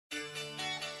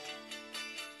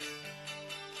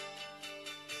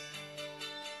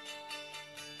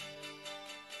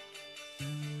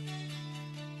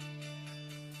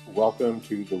Welcome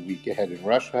to The Week Ahead in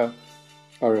Russia,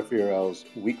 RFERL's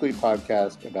weekly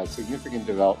podcast about significant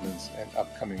developments and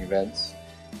upcoming events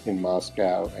in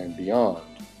Moscow and beyond.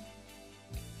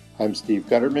 I'm Steve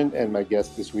Gutterman, and my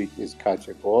guest this week is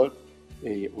Katia Glod,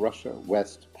 a Russia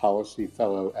West Policy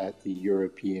Fellow at the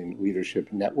European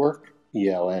Leadership Network,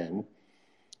 ELN,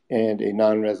 and a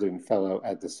non-resident fellow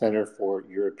at the Center for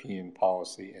European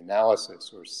Policy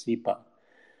Analysis, or CEPA.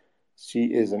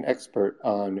 She is an expert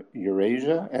on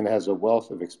Eurasia and has a wealth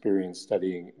of experience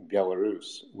studying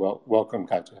Belarus. Well, welcome,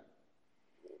 Katia.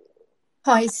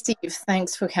 Hi, Steve.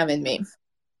 Thanks for having me.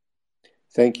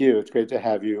 Thank you. It's great to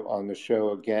have you on the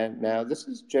show again. Now, this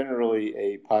is generally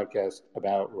a podcast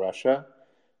about Russia,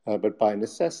 but by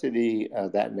necessity,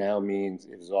 that now means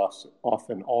it is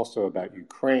often also about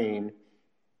Ukraine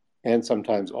and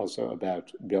sometimes also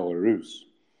about Belarus.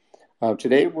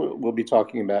 Today, we'll be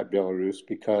talking about Belarus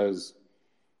because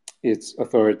its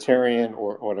authoritarian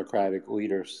or autocratic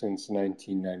leader since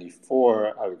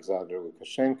 1994, Alyaksandr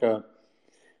Lukashenka,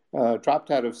 dropped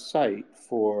out of sight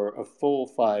for a full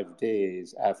 5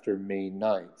 days after May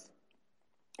 9th,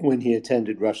 when he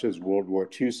attended Russia's World War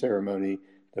II ceremony,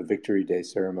 the Victory Day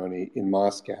ceremony in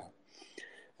Moscow.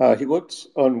 He looked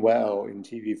unwell in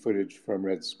TV footage from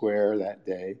Red Square that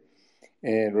day,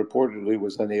 and reportedly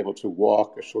was unable to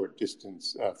walk a short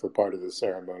distance for part of the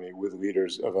ceremony with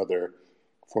leaders of other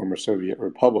former Soviet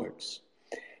republics.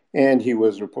 And he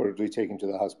was reportedly taken to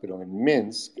the hospital in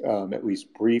Minsk, at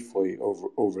least briefly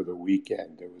over the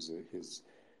weekend. There was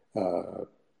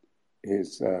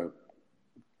his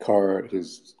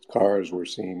cars were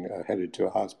seen headed to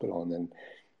a hospital and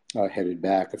then headed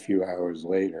back a few hours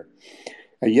later.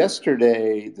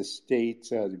 Yesterday, the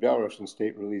Belarusian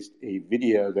state released a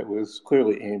video that was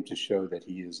clearly aimed to show that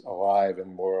he is alive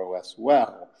and more or less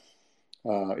well.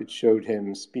 It showed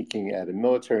him speaking at a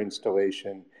military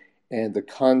installation, and the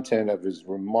content of his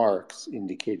remarks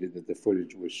indicated that the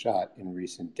footage was shot in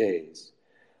recent days.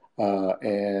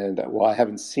 And while I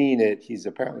haven't seen it, he's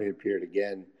apparently appeared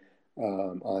again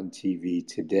on TV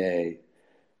today.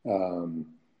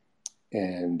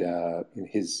 And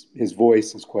his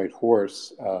voice is quite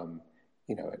hoarse,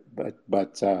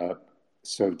 but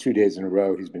so 2 days in a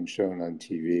row he's been shown on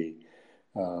TV.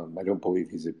 I don't believe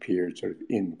he's appeared sort of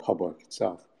in public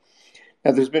itself.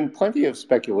 Now, there's been plenty of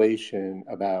speculation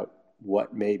about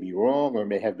what may be wrong or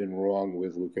may have been wrong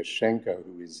with Lukashenko,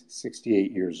 who is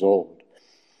 68 years old.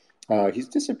 He's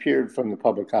disappeared from the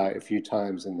public eye a few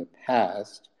times in the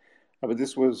past, but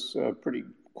this was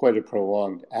quite a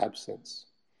prolonged absence.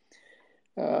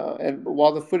 And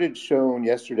while the footage shown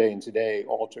yesterday and today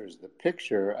alters the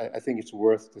picture, I think it's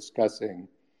worth discussing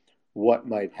what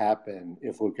might happen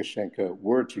if Lukashenko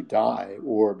were to die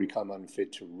or become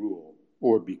unfit to rule,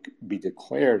 or be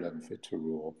declared unfit to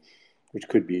rule, which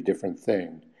could be a different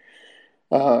thing.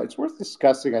 It's worth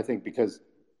discussing, I think,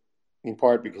 in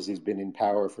part because he's been in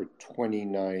power for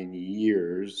 29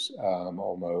 years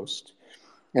almost,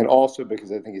 and also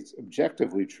because I think it's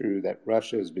objectively true that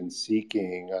Russia has been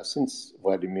seeking, since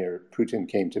Vladimir Putin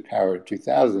came to power in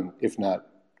 2000, if not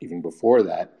even before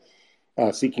that,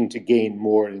 seeking to gain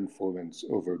more influence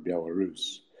over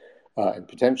Belarus and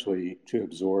potentially to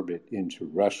absorb it into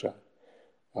Russia,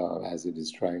 as it is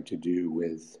trying to do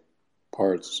with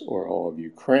parts or all of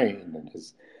Ukraine, and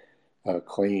has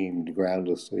claimed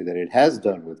groundlessly that it has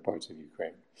done with parts of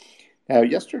Ukraine. Now,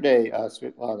 yesterday,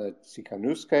 Svetlana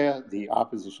Tsikhanouskaya, the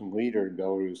opposition leader in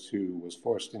Belarus who was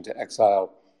forced into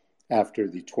exile after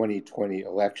the 2020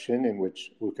 election, in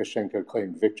which Lukashenko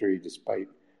claimed victory despite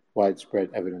widespread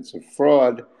evidence of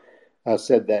fraud,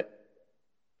 said that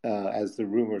as the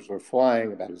rumors were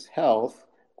flying about his health,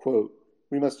 quote,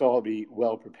 "We must all be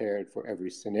well prepared for every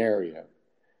scenario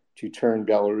to turn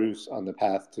Belarus on the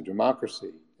path to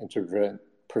democracy and to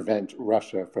prevent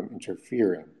Russia from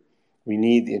interfering. We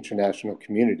need the international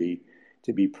community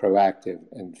to be proactive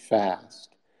and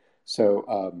fast." So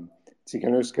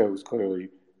Tsikhanouskaya was clearly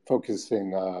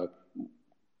focusing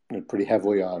pretty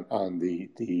heavily on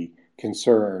the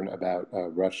concern about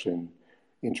Russian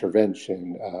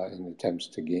intervention in attempts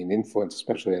to gain influence,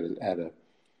 especially at a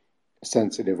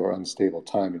sensitive or unstable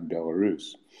time in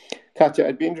Belarus. Katia,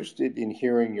 I'd be interested in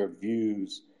hearing your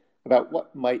views about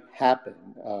what might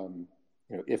happen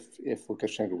if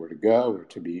Lukashenko were to go or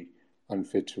to be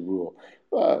unfit to rule,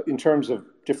 in terms of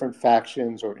different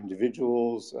factions or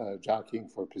individuals jockeying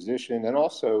for position, and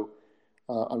also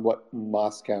on what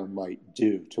Moscow might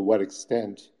do, to what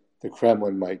extent the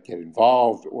Kremlin might get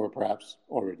involved or perhaps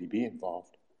already be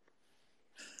involved.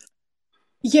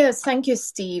 Yes, thank you,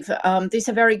 Steve. These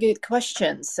are very good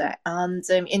questions. And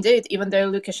indeed, even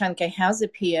though Lukashenko has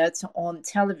appeared on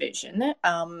television,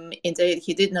 indeed,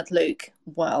 he did not look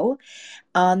well.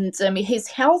 And his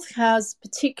health has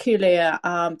particularly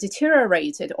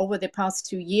deteriorated over the past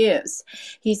 2 years.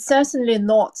 He's certainly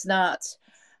not that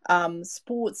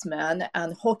sportsman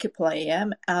and hockey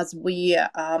player as we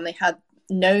had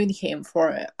known him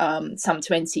for some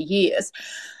 20 years.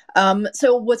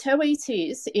 So whatever it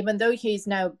is, even though he is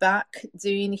now back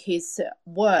doing his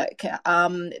work,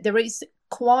 there is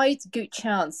quite good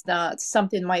chance that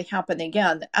something might happen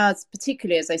again, as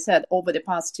particularly, as I said, over the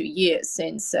past 2 years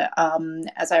since,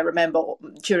 as I remember,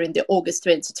 during the August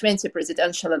 2020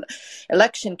 presidential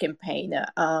election campaign,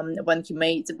 when he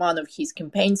made one of his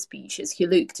campaign speeches, he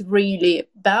looked really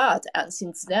bad. And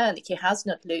since then, he has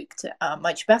not looked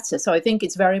much better. So I think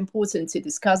it's very important to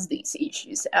discuss these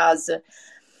issues as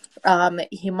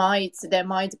there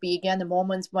might be again a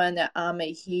moment when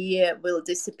he will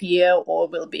disappear or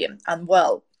will be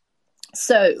unwell.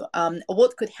 So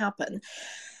what could happen?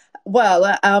 Well,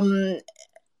 under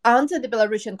the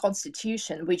Belarusian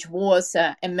constitution, which was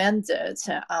amended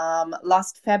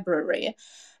last February,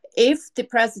 if the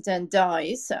president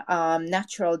dies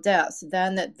natural death,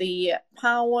 then the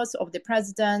powers of the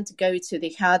president go to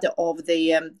the head of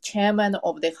the chairman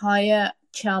of the higher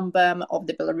chamber of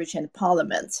the Belarusian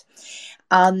parliament.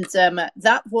 And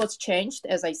that was changed,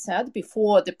 as I said,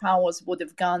 before the powers would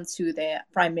have gone to the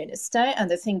prime minister. And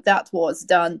I think that was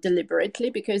done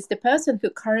deliberately because the person who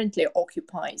currently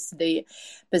occupies the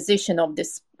position of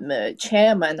this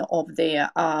chairman of the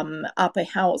upper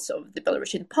house of the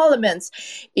Belarusian parliament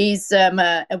is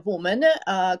a woman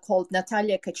called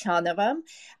Natalia Kachanova,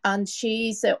 and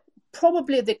she's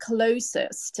probably the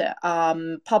closest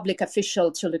public official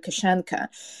to Lukashenko.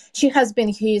 She has been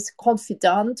his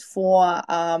confidant for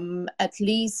at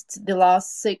least the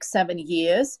last 6-7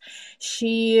 years.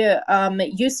 She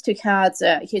used to head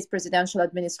his presidential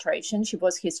administration. She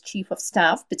was his chief of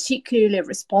staff, particularly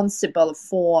responsible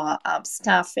for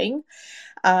staffing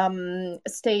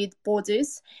state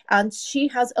bodies, and she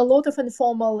has a lot of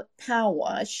informal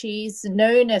power. She's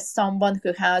known as someone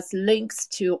who has links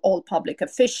to all public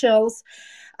officials.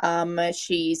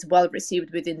 She's well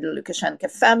received within the Lukashenko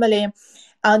family.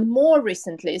 And more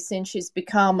recently, since she's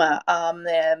become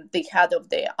the head of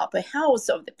the upper house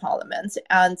of the parliament,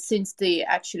 and since the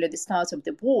start of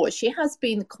the war, she has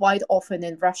been quite often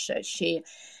in Russia. She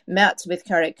met with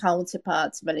her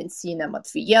counterpart Valentina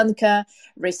Matvienko.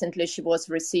 Recently, she was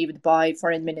received by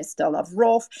Foreign Minister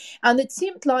Lavrov, and it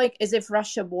seemed like as if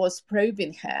Russia was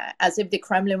probing her, as if the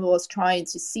Kremlin was trying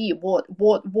to see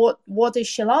what is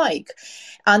she like.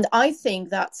 And I think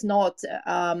that's not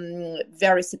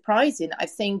very surprising. I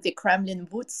think the Kremlin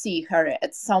would see her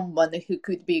as someone who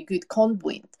could be a good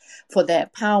conduit for their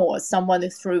power, someone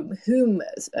through whom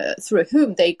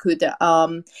they could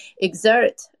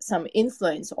exert some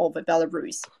influence over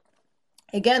Belarus.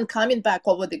 Again, coming back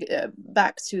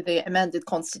back to the amended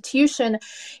constitution,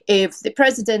 if the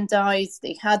president dies,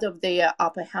 the head of the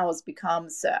upper house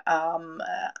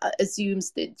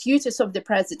assumes the duties of the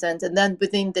president, and then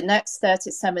within the next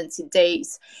 30-70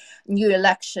 days, new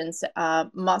elections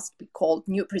must be called.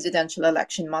 New presidential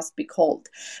election must be called,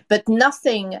 but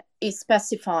nothing is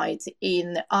specified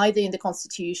in either in the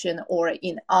constitution or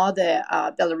in other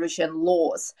Belarusian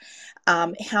laws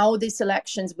how these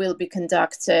elections will be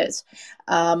conducted,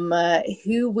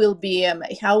 who will be,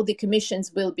 how the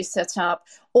commissions will be set up.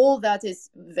 All that is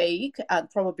vague and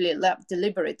probably left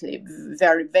deliberately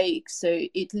very vague. So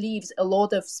it leaves a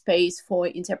lot of space for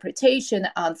interpretation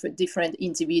and for different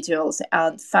individuals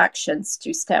and factions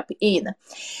to step in.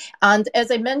 And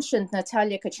as I mentioned,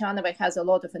 Natalia Kachanova has a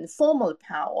lot of informal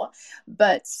power,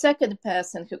 but second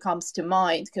person who comes to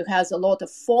mind who has a lot of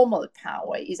formal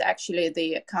power is actually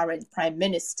the current prime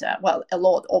minister. Well, a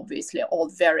lot, obviously, all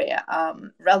very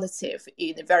relative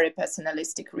in a very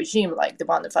personalistic regime like the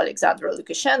one of Alyaksandr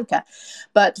Lukashenka.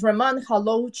 But Roman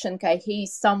Holodchenko,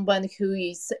 he's someone who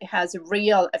has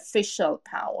real official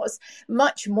powers,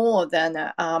 much more than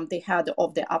the head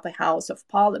of the upper house of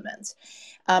parliament.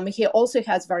 He also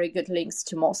has very good links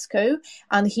to Moscow,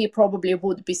 and he probably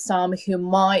would be some who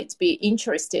might be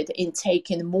interested in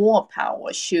taking more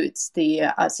power should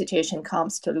the situation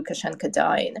comes to Lukashenko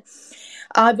dying.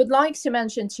 I would like to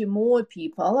mention two more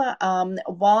people.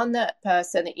 One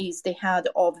person is the head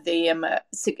of the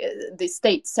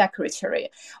state secretary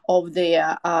of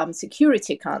the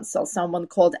Security Council, someone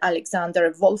called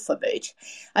Alyaksandr Wolfovich,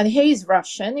 and he is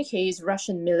Russian. He is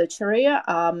Russian military.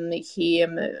 He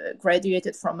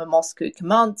graduated from a Moscow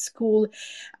command school.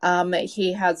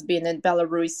 He has been in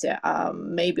Belarus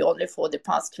maybe only for the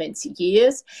past 20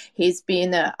 years. He's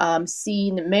been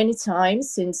seen many times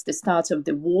since the start of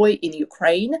the war in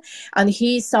Ukraine, and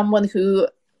he's someone who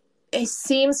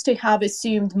seems to have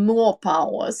assumed more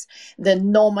powers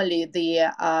than normally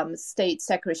the state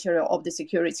secretary of the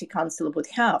Security Council would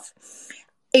have.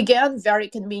 Again, very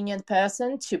convenient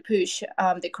person to push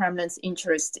the Kremlin's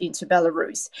interest into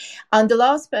Belarus. And the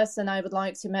last person I would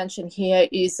like to mention here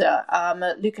is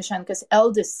Lukashenko's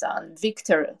eldest son,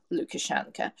 Viktor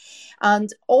Lukashenko.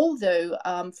 And although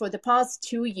for the past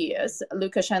 2 years,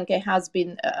 Viktor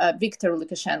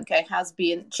Lukashenko has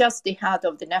been just the head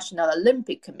of the National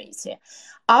Olympic Committee,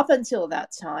 up until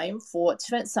that time, for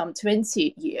some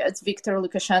 20 years, Viktor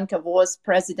Lukashenko was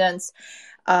president's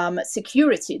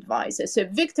security advisor. So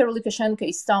Viktor Lukashenko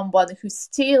is someone who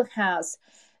still has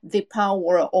the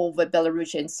power over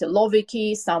Belarusian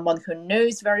Siloviki, someone who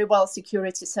knows very well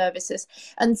security services,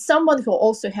 and someone who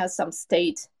also has some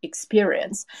state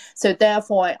experience. So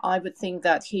therefore, I would think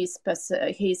that he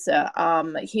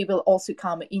will also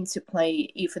come into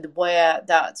play if and where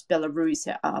that Belarus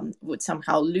would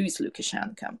somehow lose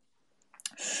Lukashenko.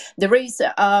 There is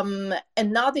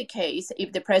another case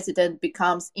if the president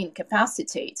becomes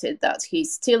incapacitated, that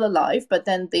he's still alive, but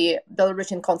then the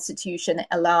Belarusian constitution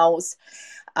allows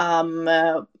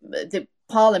the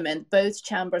parliament, both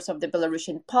chambers of the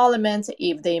Belarusian parliament,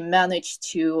 if they manage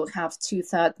to have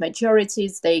 2/3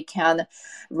 majorities, they can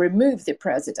remove the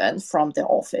president from the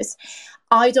office.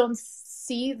 I don't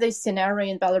see this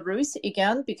scenario in Belarus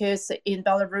again, because in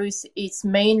Belarus it's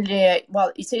mainly,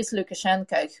 well, it is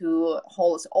Lukashenko who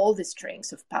holds all the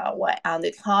strings of power, and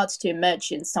it's hard to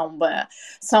imagine someone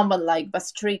like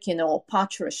Bastrykin or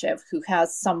Patrushev who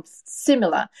has some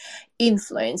similar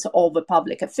influence over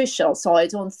public officials. So I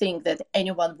don't think that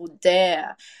anyone would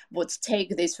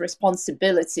take this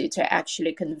responsibility to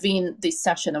actually convene this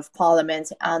session of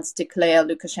parliament and declare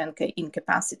Lukashenko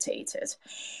incapacitated.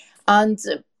 And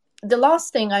the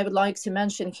last thing I would like to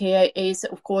mention here is,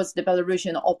 of course, the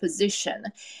Belarusian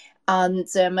opposition. And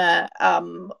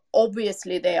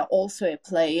obviously, they are also a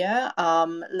player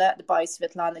led by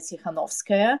Svetlana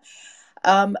Tikhanovskaya.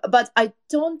 But I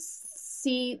don't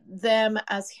see them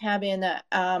as having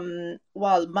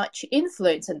much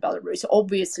influence in Belarus.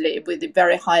 Obviously, with a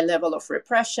very high level of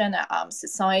repression,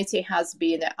 society has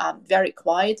been very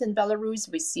quiet in Belarus.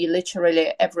 We see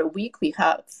literally every week we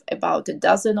have about a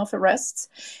dozen of arrests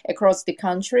across the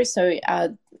country. So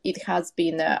it has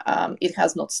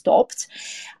not stopped.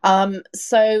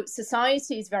 So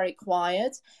society is very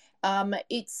quiet.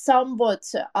 It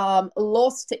somewhat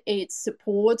lost its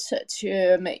support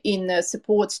to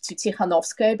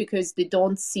Tikhanovskaya, because they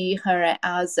don't see her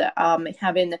as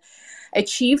having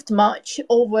achieved much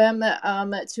over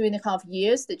 2.5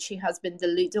 years that she has been the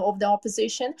leader of the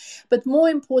opposition. But more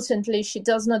importantly, she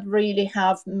does not really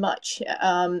have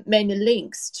many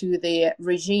links to the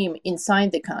regime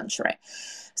inside the country.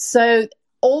 So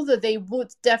although they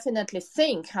would definitely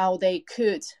think how they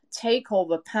could take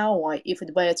over power if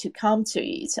it were to come to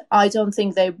it, I don't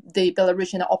think the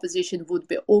Belarusian opposition would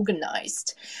be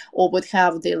organized or would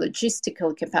have the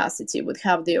logistical capacity, would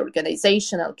have the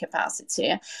organizational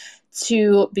capacity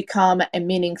to become a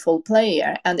meaningful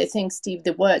player. And I think, Steve,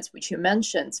 the words which you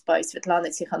mentioned by Svetlana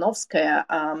Tikhanovskaya,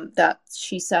 that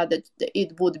she said that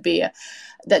it would be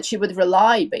that she would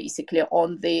rely basically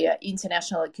on the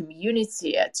international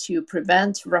community to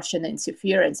prevent Russian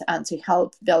interference and to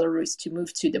help Belarus to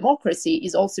move to democracy,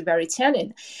 is also very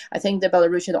telling. I think the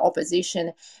Belarusian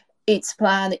opposition, its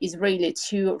plan is really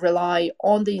to rely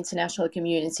on the international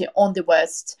community, on the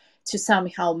West, to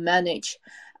somehow manage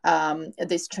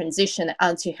this transition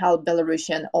and to help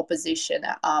Belarusian opposition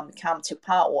come to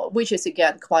power, which is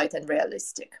again quite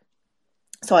unrealistic.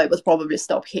 So I would probably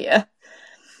stop here.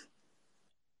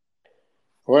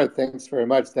 All right, thanks very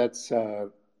much. That's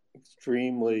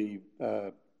extremely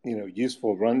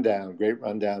useful rundown, great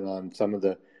rundown on some of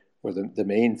the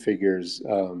main figures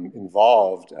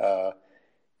involved,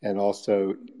 and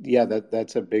also, yeah,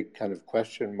 that's a big kind of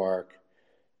question mark.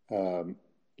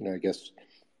 I guess,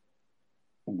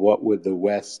 what would the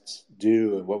West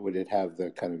do, and what would it have the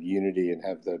kind of unity and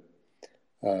have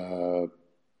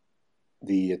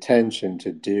the attention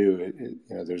to do?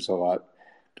 There's a lot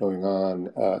going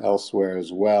on elsewhere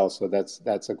as well, so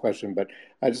that's a question. But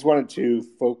I just wanted to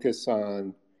focus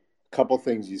on couple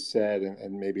things you said,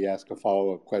 and maybe ask a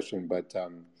follow-up question. But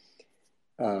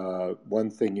one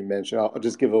thing you mentioned, I'll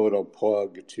just give a little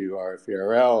plug to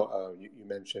RFERL. You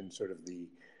mentioned sort of the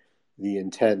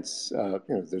intense,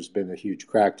 there's been a huge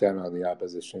crackdown on the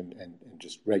opposition and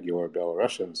just regular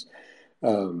Belarusians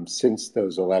since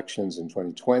those elections in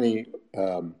 2020.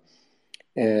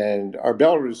 And our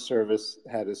Belarus service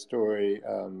had a story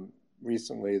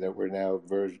recently that we're now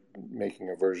making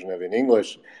a version of in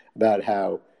English about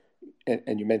how,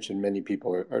 and you mentioned many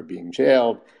people are being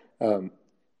jailed,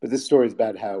 but this story is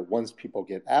about how once people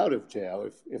get out of jail,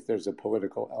 if there's a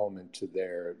political element to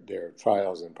their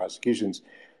trials and prosecutions,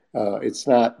 it's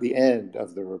not the end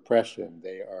of the repression.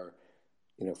 They are,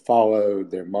 followed,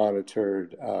 they're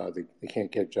monitored, they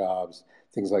can't get jobs,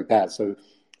 things like that. So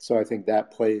I think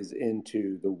that plays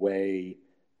into the way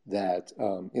that,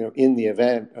 in the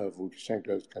event of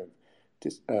Lukashenko's kind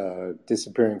of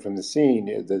disappearing from the scene,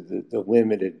 the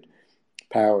limited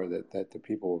power that the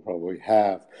people will probably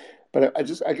have. But I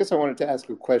guess I wanted to ask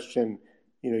a question.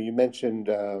 You mentioned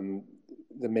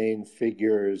the main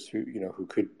figures who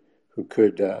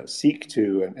could seek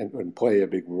to and play a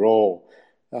big role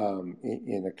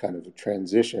in a kind of a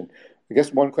transition. I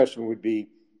guess one question would be,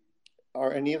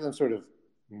 are any of them sort of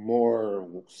more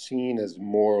seen as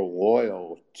more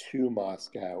loyal to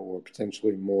Moscow or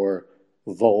potentially more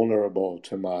vulnerable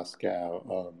to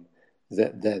Moscow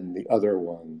than the other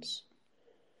ones?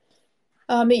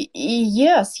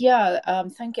 Yes,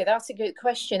 thank you. That's a good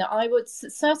question. I would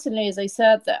certainly, as I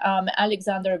said,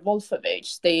 Alexander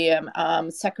Wolfowitz,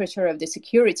 the Secretary of the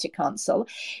Security Council,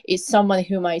 is someone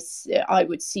whom I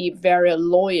would see very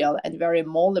loyal and very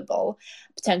malleable,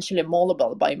 potentially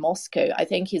malleable by Moscow. I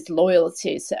think his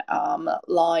loyalties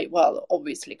lie, well,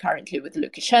 obviously currently with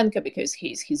Lukashenko because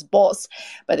he's his boss,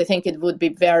 but I think it would be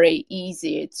very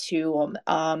easy to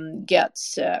get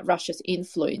Russia's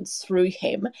influence through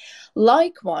him.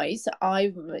 Likewise,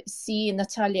 I see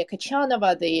Natalia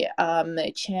Kachanova, the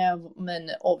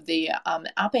chairman of the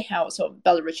upper house of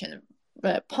Belarusian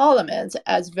parliament,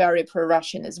 as very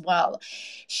pro-Russian as well.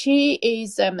 She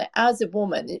is, as a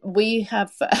woman, we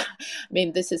have, I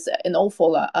mean, this is an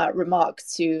awful remark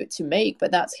to make, but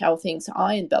that's how things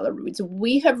are in Belarus.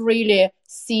 We have really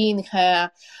seen her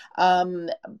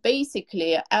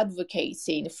basically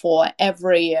advocating for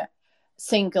every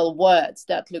single words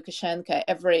that Lukashenko,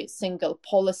 every single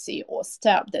policy or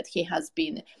step that he has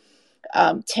been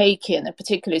taken,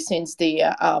 particularly since the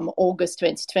August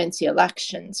 2020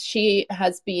 elections. She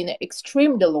has been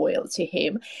extremely loyal to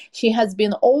him. She has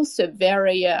been also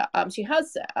very, she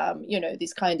has,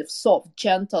 this kind of soft,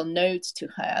 gentle note to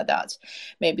her that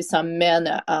maybe some men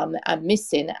are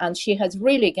missing. And she has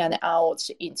really gone out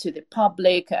into the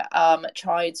public,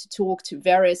 tried to talk to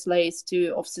various layers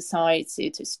of society,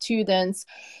 to students,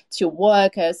 to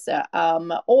workers.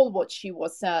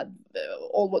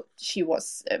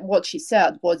 What she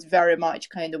said was very much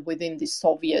kind of within the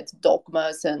Soviet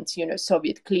dogmas and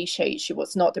Soviet cliches. She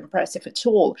was not impressive at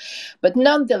all, but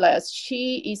nonetheless,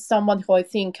 she is someone who I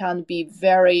think can be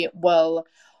very well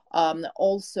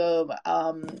also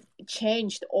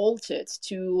altered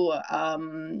to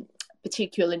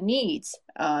particular needs,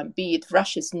 be it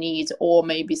Russia's needs or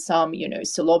maybe some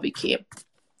Siloviki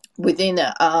within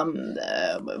the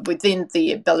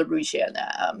Belarusian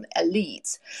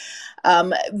elites.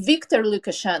 Viktor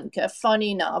Lukashenko,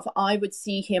 funny enough, I would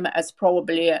see him as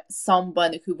probably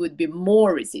someone who would be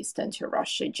more resistant to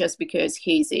Russia just because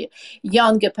he's a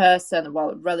younger person,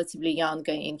 well, relatively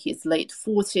younger, in his late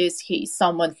 40s. He's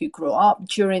someone who grew up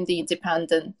during the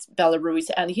independent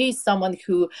Belarus, and he's someone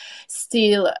who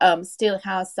still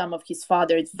has some of his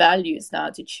father's values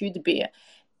that it should be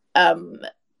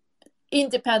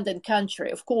independent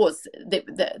country. Of course,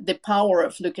 the power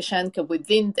of Lukashenko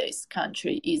within this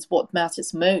country is what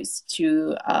matters most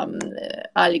to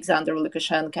Alyaksandr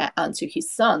Lukashenko and to his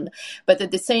son. But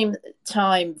at the same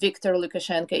time, Viktor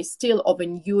Lukashenko is still of a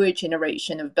newer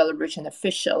generation of Belarusian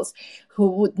officials who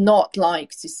would not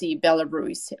like to see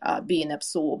Belarus being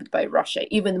absorbed by Russia,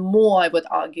 even more, I would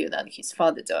argue, than his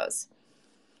father does.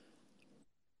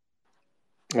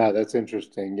 That's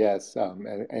interesting. Yes,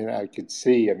 and I could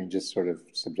see. I mean, just sort of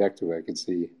subjectively, I could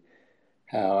see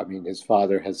how. I mean, his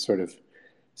father has sort of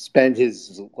spent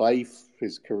his life,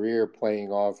 his career,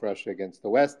 playing off Russia against the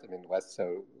West. I mean, less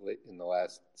so in the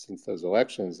last since those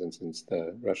elections and since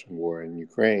the Russian war in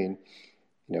Ukraine.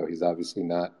 He's obviously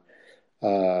not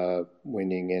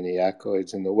winning any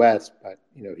accolades in the West, but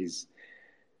he's.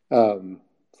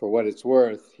 For what it's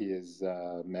worth, he has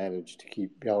managed to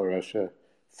keep Belarus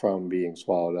from being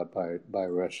swallowed up by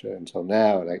Russia until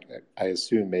now. And I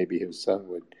assume maybe his son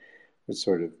would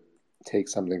sort of take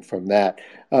something from that.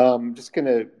 Just going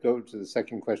to go to the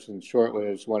second question shortly.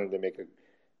 I just wanted to make a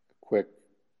quick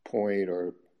point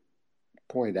or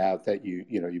point out that you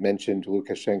mentioned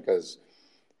Lukashenko's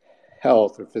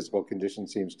health or physical condition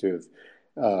seems to have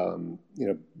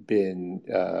been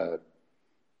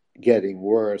getting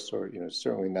worse, or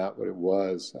certainly not what it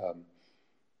was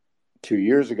 2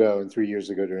 years ago and 3 years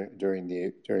ago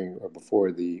during or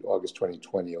before the August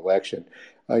 2020 election.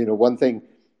 One thing,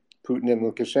 Putin and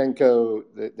Lukashenko,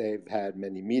 they've had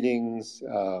many meetings,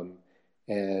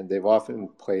 and they've often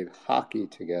played hockey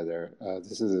together.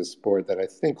 This is a sport that I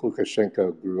think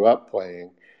Lukashenko grew up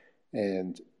playing,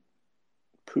 and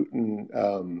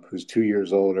Putin, who's 2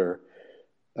 years older,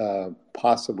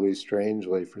 possibly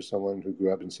strangely for someone who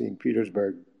grew up in St.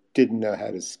 Petersburg, didn't know how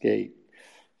to skate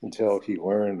until he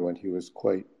learned when he was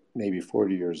maybe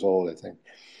 40 years old, I think.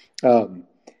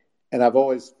 And I've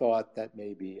always thought that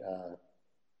maybe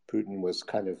Putin was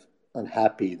kind of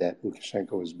unhappy that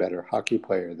Lukashenko was a better hockey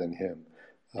player than him.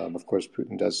 Of course,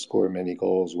 Putin does score many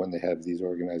goals when they have these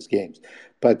organized games.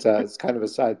 But it's kind of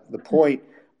aside the point.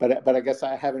 But I guess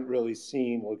I haven't really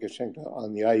seen Lukashenko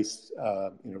on the ice,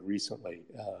 recently.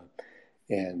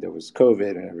 And there was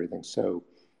COVID and everything, so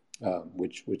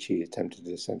which he attempted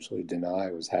to essentially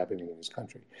deny was happening in his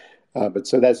country. But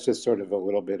so that's just sort of a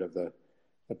little bit of the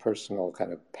personal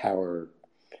kind of power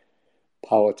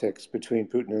politics between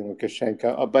Putin and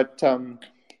Lukashenko.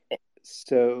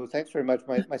 So thanks very much.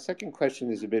 My second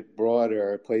question is a bit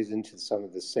broader. It plays into some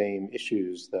of the same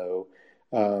issues, though.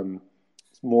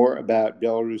 It's more about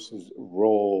Belarus's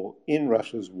role in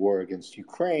Russia's war against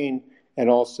Ukraine, and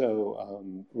also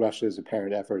Russia's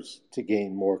apparent efforts to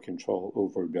gain more control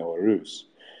over Belarus,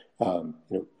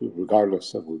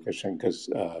 regardless of Lukashenko's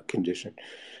condition.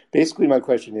 Basically, my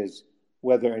question is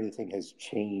whether anything has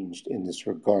changed in this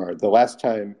regard. The last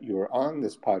time you were on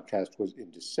this podcast was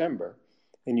in December,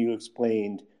 and you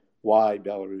explained why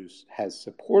Belarus has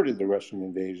supported the Russian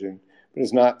invasion, but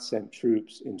has not sent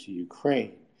troops into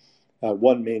Ukraine.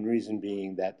 One main reason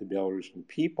being that the Belarusian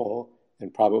people,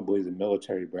 and probably the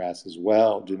military brass as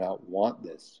well, do not want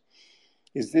this.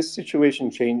 Is this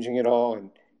situation changing at all?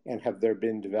 And have there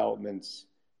been developments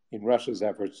in Russia's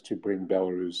efforts to bring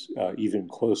Belarus even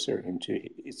closer into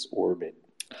its orbit?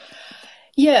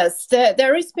 Yes,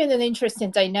 there has been an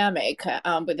interesting dynamic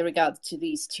with regard to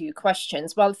these two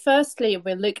questions. Well, firstly, if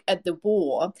we look at the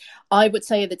war, I would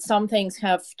say that some things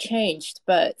have changed,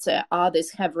 but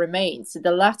others have remained. So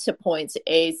the latter point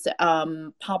is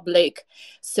public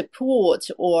support,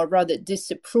 or rather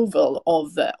disapproval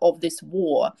of this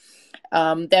war.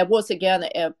 There was again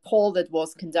a poll that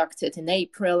was conducted in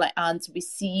April, and we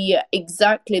see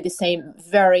exactly the same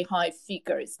very high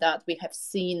figures that we have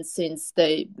seen since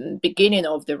the beginning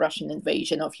of the Russian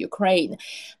invasion of Ukraine.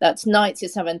 That's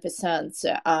 97%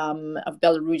 of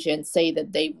Belarusians say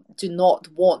that they do not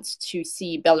want to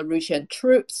see Belarusian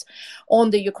troops on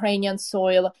the Ukrainian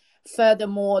soil.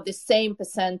 Furthermore, the same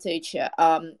percentage,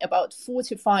 about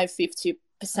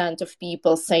 45-50% of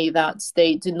people say that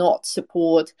they do not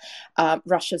support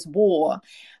Russia's war,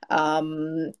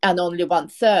 and only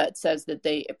 1/3 says that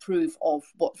they approve of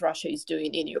what Russia is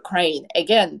doing in Ukraine.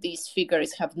 Again, these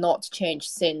figures have not changed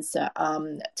since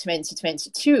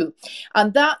 2022,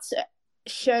 and that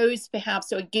shows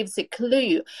perhaps, or gives a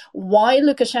clue, why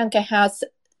Lukashenko has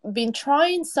been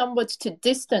trying somewhat to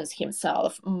distance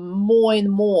himself more and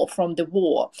more from the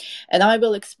war. And I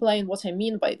will explain what I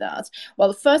mean by that.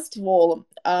 Well, first of all,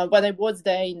 when I was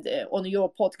there on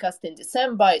your podcast in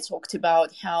December, I talked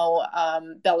about how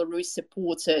Belarus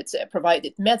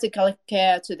provided medical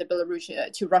care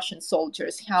to Russian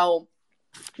soldiers, how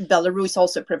Belarus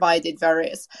also provided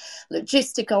various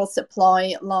logistical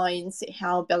supply lines,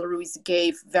 how Belarus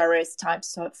gave various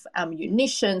types of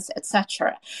ammunitions,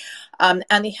 etc. And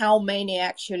how many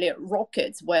actually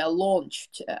rockets were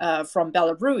launched from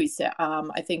Belarus.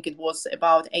 I think it was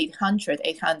about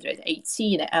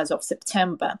 818 as of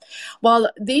September.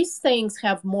 Well, these things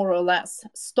have more or less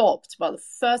stopped. Well,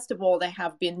 first of all, there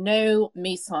have been no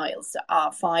missiles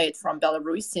fired from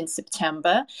Belarus since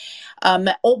September.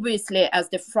 Obviously, as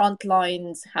the front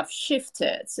lines have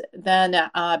shifted, then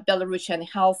Belarusian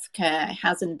healthcare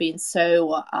hasn't been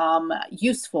so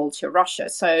useful to Russia.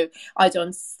 So I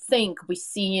don't think we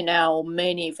see now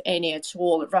many, if any at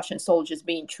all, Russian soldiers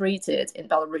being treated in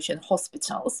Belarusian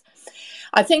hospitals.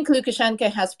 I think Lukashenko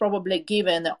has probably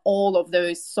given all of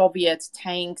those Soviet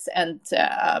tanks and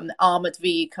armored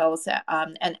vehicles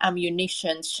and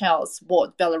ammunition, shells,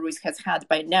 what Belarus has had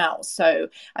by now. So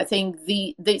I think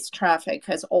this traffic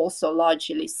has also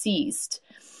largely ceased.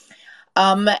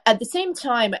 At the same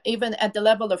time, even at the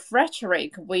level of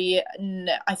rhetoric,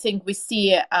 I think we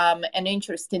see an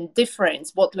interesting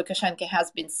difference what Lukashenko has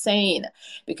been saying,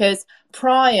 because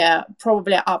prior,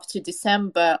 probably up to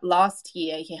December last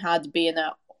year, he had been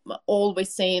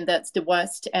always saying that the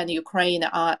West and Ukraine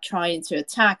are trying to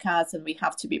attack us and we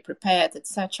have to be prepared,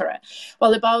 etc.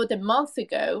 Well, about a month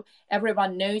ago,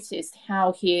 everyone noticed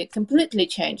how he completely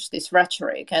changed this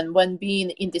rhetoric. And when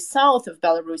being in the south of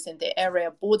Belarus, in the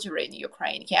area bordering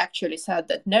Ukraine, he actually said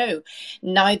that no,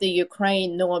 neither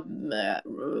Ukraine nor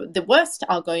the West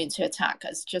are going to attack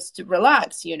us. Just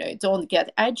relax, don't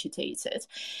get agitated.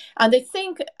 And I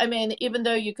think, even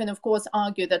though you can, of course,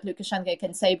 argue that Lukashenko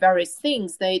can say various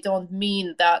things, they don't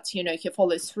mean that, he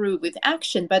follows through with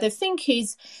action. But I think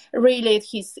he's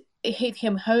hit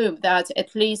him home that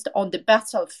at least on the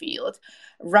battlefield,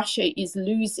 Russia is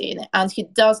losing, and he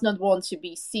does not want to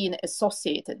be seen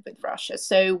associated with Russia.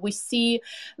 So we see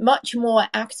much more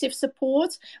active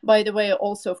support. By the way,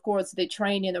 also, of course, the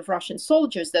training of Russian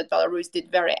soldiers that Belarus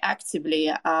did very actively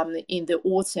in the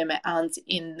autumn and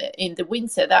in the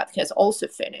winter, that has also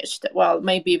finished. Well,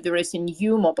 maybe if there is a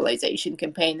new mobilization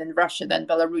campaign in Russia, then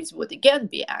Belarus would again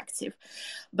be active.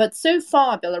 But so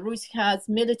far, Belarus has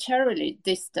militarily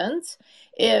distanced.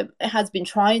 It has been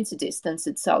trying to distance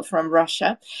itself from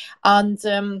Russia.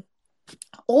 And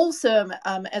also,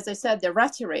 as I said, the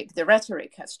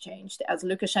rhetoric has changed, as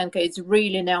Lukashenko is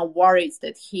really now worried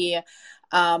that he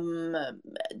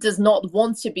does not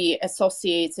want to be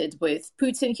associated with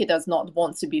Putin. He does not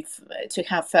want to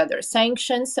have further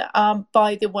sanctions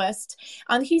by the West,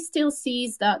 and he still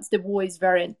sees that the war is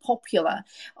very unpopular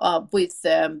with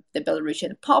the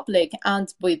Belarusian public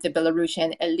and with the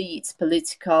Belarusian elite,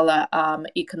 political,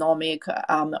 economic,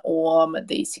 or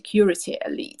the security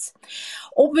elites.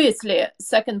 Obviously,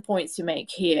 second point to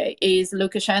make here is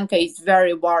Lukashenko is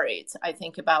very worried, I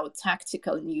think, about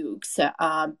tactical nukes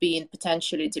being potentially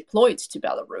deployed to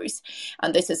Belarus.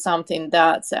 And this is something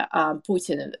that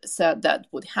Putin said that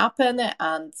would happen,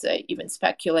 and even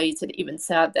speculated, even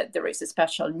said that there is a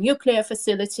special nuclear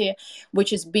facility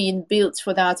which is being built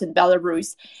for that in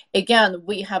Belarus. Again,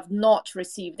 we have not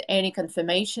received any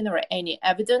confirmation or any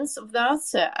evidence of that,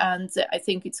 and I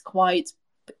think it's quite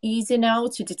easy now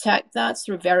to detect that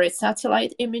through various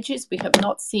satellite images. We have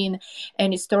not seen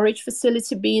any storage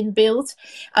facility being built.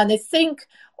 And I think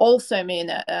also,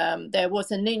 there was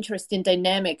an interesting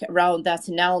dynamic around that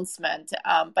announcement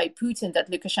by Putin that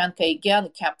Lukashenko again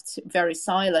kept very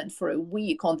silent for a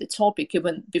week on the topic.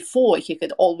 Even before, he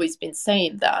had always been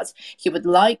saying that he would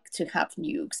like to have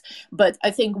nukes. But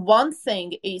I think one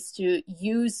thing is to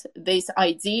use this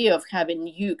idea of having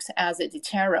nukes as a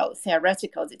deterrent,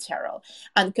 theoretical deterrent,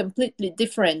 and completely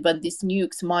different when these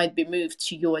nukes might be moved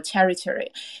to your territory,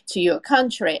 to your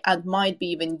country, and might be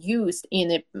even used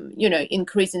in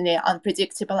increasingly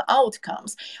unpredictable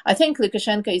outcomes. I think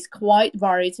Lukashenko is quite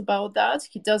worried about that.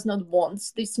 He does not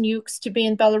want these nukes to be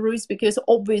in Belarus, because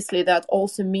obviously that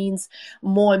also means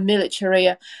more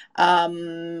military,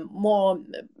 more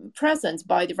presence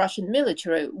by the Russian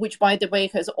military, which, by the way,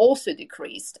 has also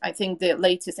decreased. I think the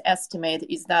latest estimate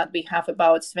is that we have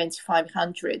about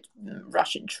 2,500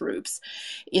 Russian troops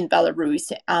in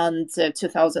Belarus and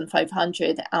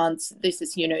 2,500, and this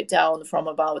is down from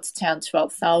about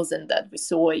 10,000-12,000 that we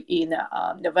saw in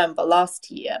November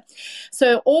last year.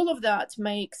 So all of that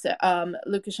makes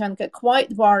Lukashenko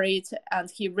quite worried, and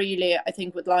he really, I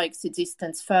think, would like to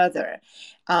distance further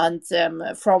and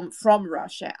from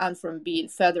Russia and from being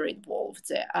further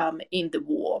involved in the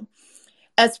war.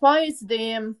 As far as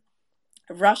the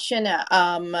Russian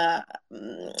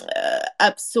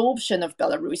absorption of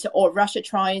Belarus, or Russia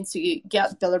trying to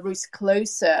get Belarus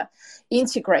closer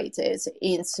integrated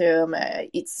into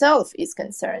itself is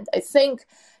concerned, I think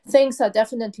things are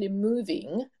definitely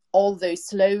moving, although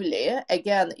slowly.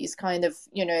 Again, is kind of,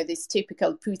 this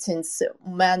typical Putin's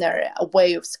manner, a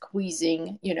way of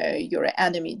squeezing, your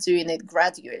enemy, doing it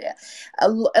gradually. A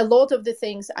lot of the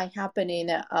things are happening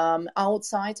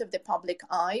outside of the public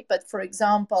eye. But for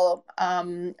example,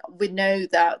 we know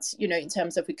that, in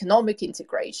terms of economic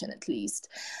integration, at least,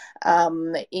 I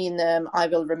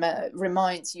will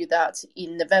remind you that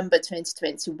in November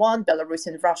 2021, Belarus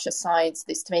and Russia signed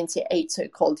this 28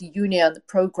 so-called union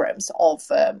programs of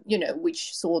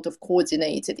which sort of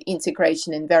coordinated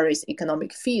integration in various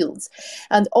economic fields.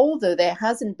 And although there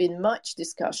hasn't been much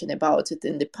discussion about it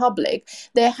in the public,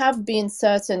 there have been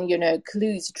certain,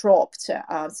 clues dropped,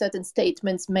 certain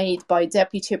statements made by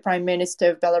Deputy Prime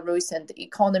Minister of Belarus and the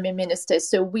Economy Minister.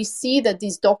 So we see that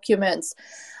these documents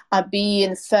are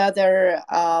being further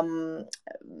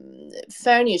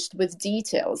furnished with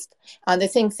details. And I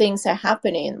think things are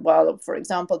happening. Well, for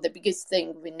example, the biggest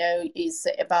thing we know is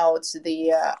about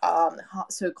the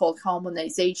so-called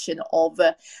harmonization of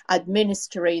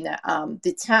administering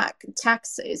the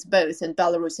taxes, both in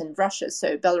Belarus and Russia.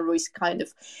 So Belarus kind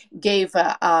of gave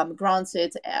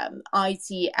granted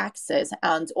IT access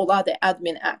and all other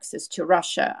admin access to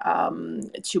Russia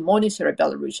to monitor a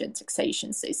Belarusian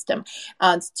taxation system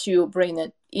and to bring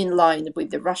it in line with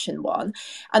the Russian one.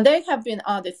 And there have been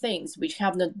other things which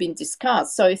have not been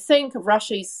discussed. So I think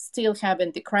Russia is still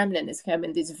having, the Kremlin is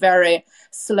having this very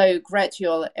slow,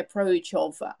 gradual approach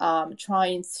of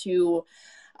trying to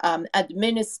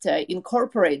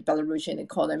incorporate Belarusian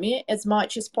economy as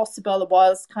much as possible,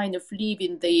 whilst kind of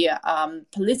leaving the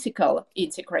political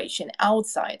integration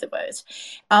outside of it.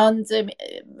 And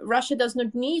Russia does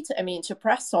not need, to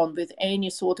press on with any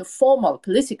sort of formal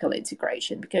political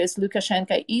integration, because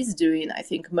Lukashenko is doing, I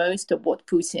think, most of what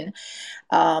Putin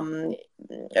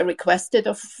requested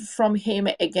from him.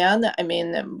 Again,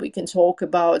 we can talk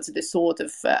about the sort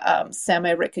of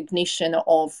semi-recognition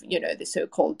of, the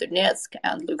so-called Donetsk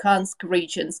and Luhansk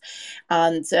regions,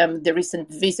 and the recent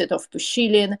visit of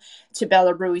Pushilin to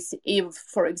Belarus. If,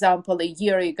 for example, a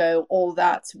year ago, all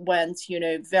that went,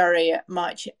 very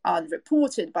much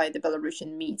unreported by the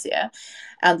Belarusian media,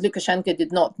 and Lukashenko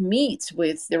did not meet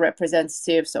with the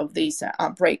representatives of these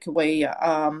breakaway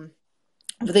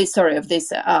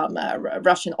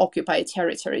Russian occupied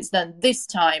territories, then this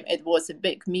time it was a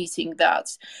big meeting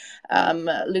that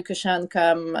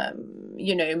Lukashenko,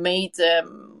 made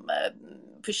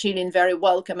Pushilin very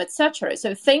welcome, etc.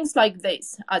 So things like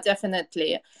this are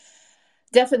definitely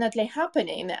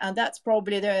happening, and that's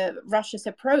probably the Russia's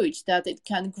approach, that it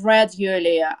can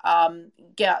gradually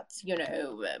get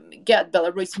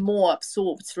Belarus more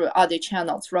absorbed through other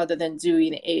channels rather than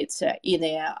doing it in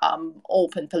a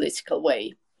open political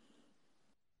way.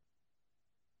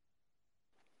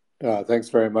 Thanks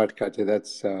very much, Katya.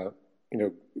 That's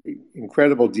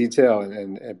incredible detail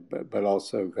but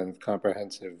also kind of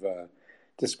comprehensive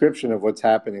description of what's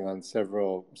happening on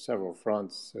several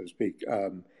fronts, so to speak.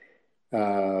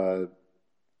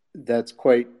 That's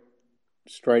quite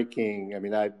striking.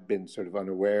 I've been sort of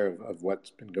unaware of what's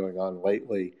been going on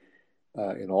lately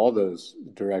in all those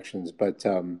directions, but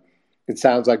it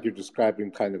sounds like you're describing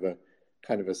kind of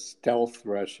a stealth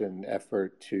Russian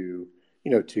effort to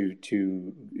get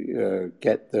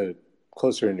the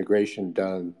closer integration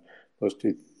done,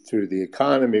 mostly through the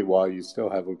economy, while you still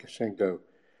have Lukashenko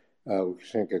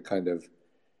kind of,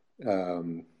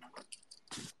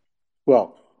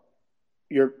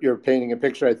 you're painting a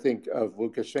picture, I think, of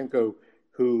Lukashenko,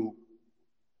 who,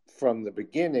 from the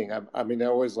beginning, I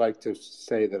always like to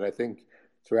say that I think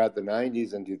throughout the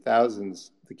 90s and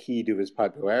 2000s, the key to his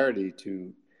popularity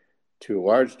to a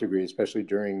large degree, especially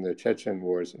during the Chechen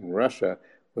wars in Russia,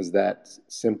 was that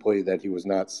he was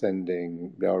not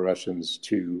sending Belarusians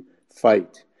to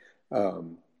fight.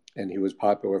 And he was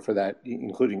popular for that,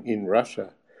 including in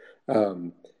Russia.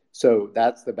 So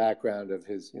that's the background of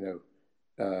his,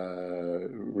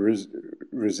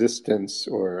 resistance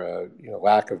or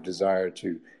lack of desire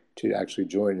to actually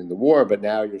join in the war. But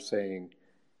now you're saying,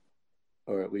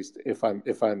 or at least if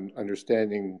I'm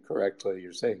understanding correctly,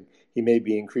 you're saying he may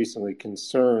be increasingly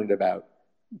concerned about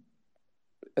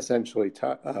essentially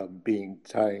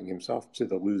tying himself to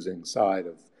the losing side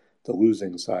of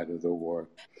the war.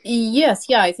 Yes,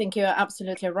 yeah, I think you're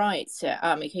absolutely right.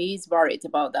 He's worried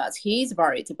about that. He's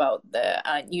worried about the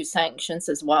new sanctions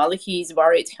as well. He's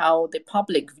worried how the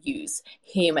public views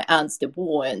him and the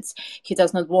war, and he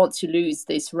does not want to lose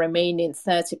this remaining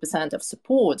 30% of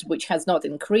support, which has not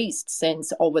increased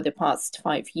since over the past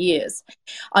 5 years.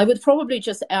 I would probably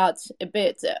just add a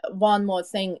bit, one more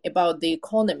thing about the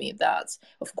economy, that,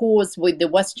 of course, with the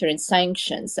Western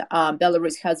sanctions,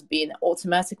 Belarus has been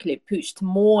automatically pushed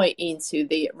more into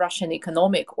the Russian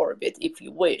economic orbit, if you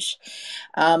wish.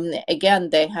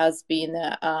 Again, there has been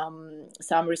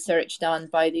some research done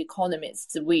by the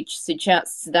economists which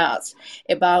suggests that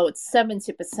about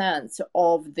 70%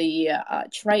 of the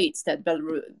trades that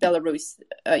Belarus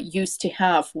used to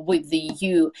have with the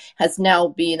EU has now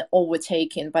been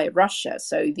overtaken by Russia.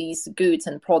 So these goods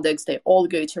and products, they all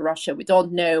go to Russia. We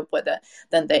don't know whether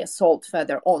then they are sold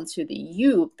further on to the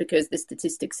EU because the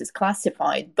statistics is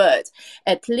classified, but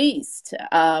at least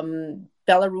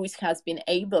Belarus has been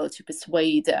able to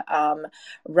persuade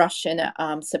Russian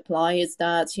suppliers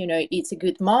that it's a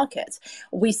good market.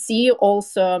 We see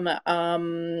also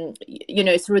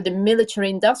through the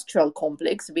military-industrial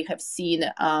complex, we have seen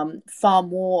far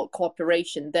more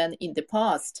cooperation than in the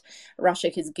past. Russia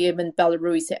has given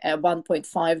Belarus a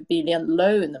 1.5 billion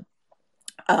loan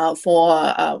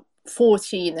for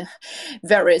 14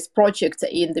 various projects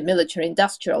in the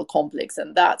military-industrial complex,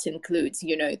 and that includes,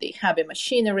 the heavy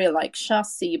machinery like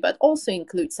chassis, but also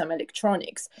includes some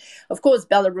electronics. Of course,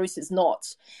 Belarus is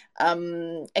not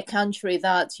a country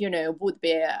that, would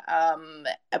be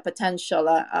a potential,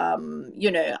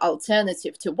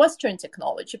 alternative to Western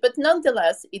technology, but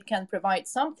nonetheless, it can provide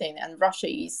something, and Russia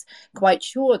is quite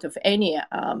short of any,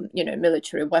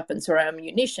 military weapons or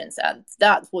ammunition, and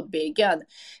that would be, again,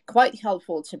 quite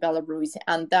helpful to Belarus,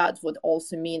 and that would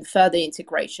also mean further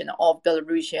integration of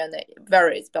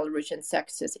various Belarusian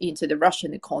sectors into the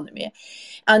Russian economy.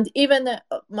 And even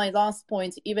my last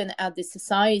point, even at the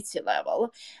society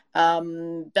level,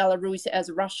 Belarus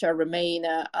as Russia remain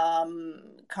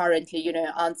currently,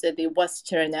 under the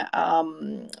Western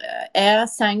air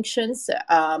sanctions.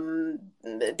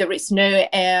 There is no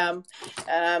air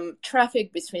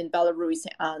traffic between Belarus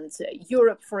and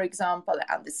Europe, for example,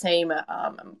 and the same,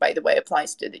 by the way,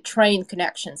 applies to the train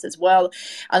connections as well.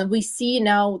 And we see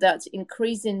now that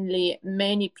increasingly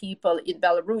many people in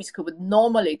Belarus who would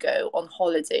normally go on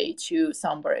holiday to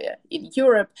somewhere in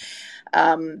Europe,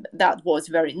 that was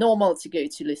very normal to go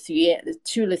to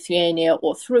Lithuania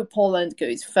or through Poland,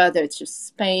 goes further to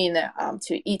Spain,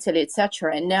 to Italy,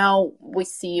 etc. And now we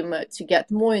seem to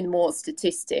get more and more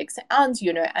statistics and,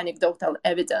 anecdotal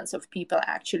evidence of people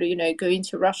actually, going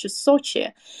to Russia's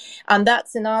Sochi. And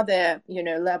that's another,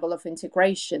 level of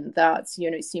integration that,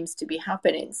 seems to be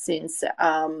happening since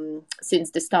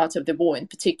the start of the war in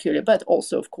particular, but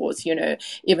also, of course,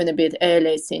 even a bit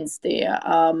earlier since the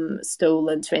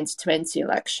stolen 2020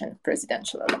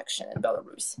 presidential election in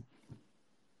Belarus.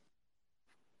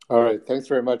 All right, thanks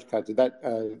very much, Katia.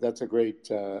 That's a great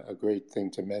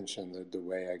thing to mention. The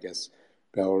way I guess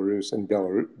Belarus and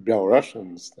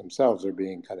Belarusians themselves are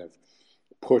being kind of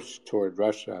pushed toward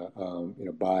Russia,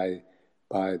 by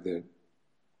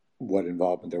what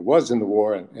involvement there was in the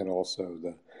war, and also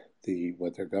the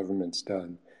what their government's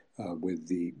done with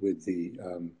the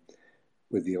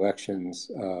elections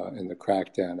and the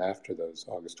crackdown after those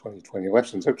August 2020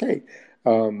 elections. Okay,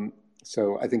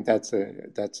 so I think that's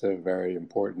a very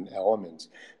important element.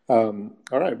 All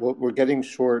right, well, we're getting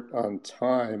short on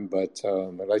time, but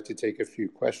I'd like to take a few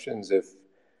questions if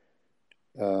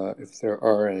there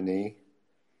are any.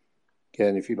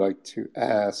 Again, if you'd like to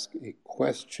ask a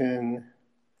question,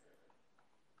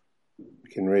 you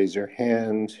can raise your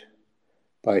hand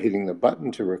by hitting the button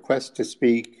to request to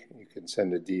speak. You can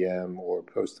send a DM or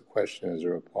post the question as a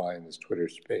reply in this Twitter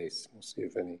space. We'll see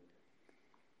if any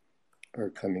are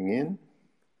coming in.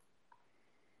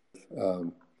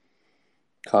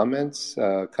 Comments?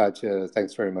 Katia,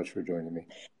 thanks very much for joining me.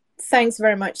 Thanks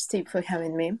very much, Steve, for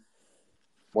having me.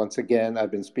 Once again,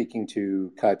 I've been speaking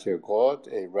to Katia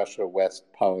Glod, a Russia West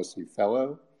Policy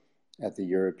Fellow at the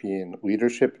European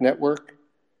Leadership Network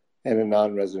and a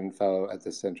non-resident fellow at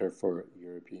the Center for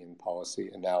European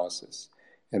Policy Analysis.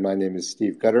 And my name is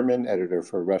Steve Gutterman, editor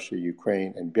for Russia,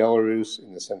 Ukraine, and Belarus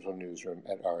in the Central Newsroom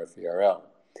at RFERL.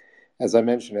 As I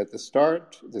mentioned at the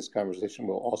start, this conversation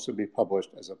will also be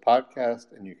published as a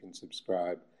podcast, and you can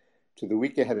subscribe to The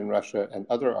Week Ahead in Russia and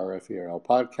other RFERL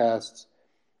podcasts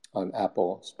on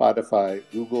Apple, Spotify,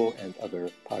 Google, and other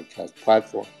podcast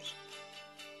platforms.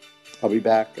 I'll be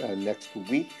back next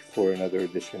week for another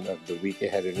edition of The Week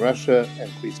Ahead in Russia,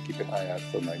 and please keep an eye out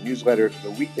for my newsletter,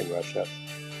 The Week in Russia.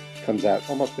 It comes out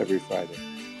almost every Friday.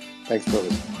 Thanks for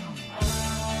listening.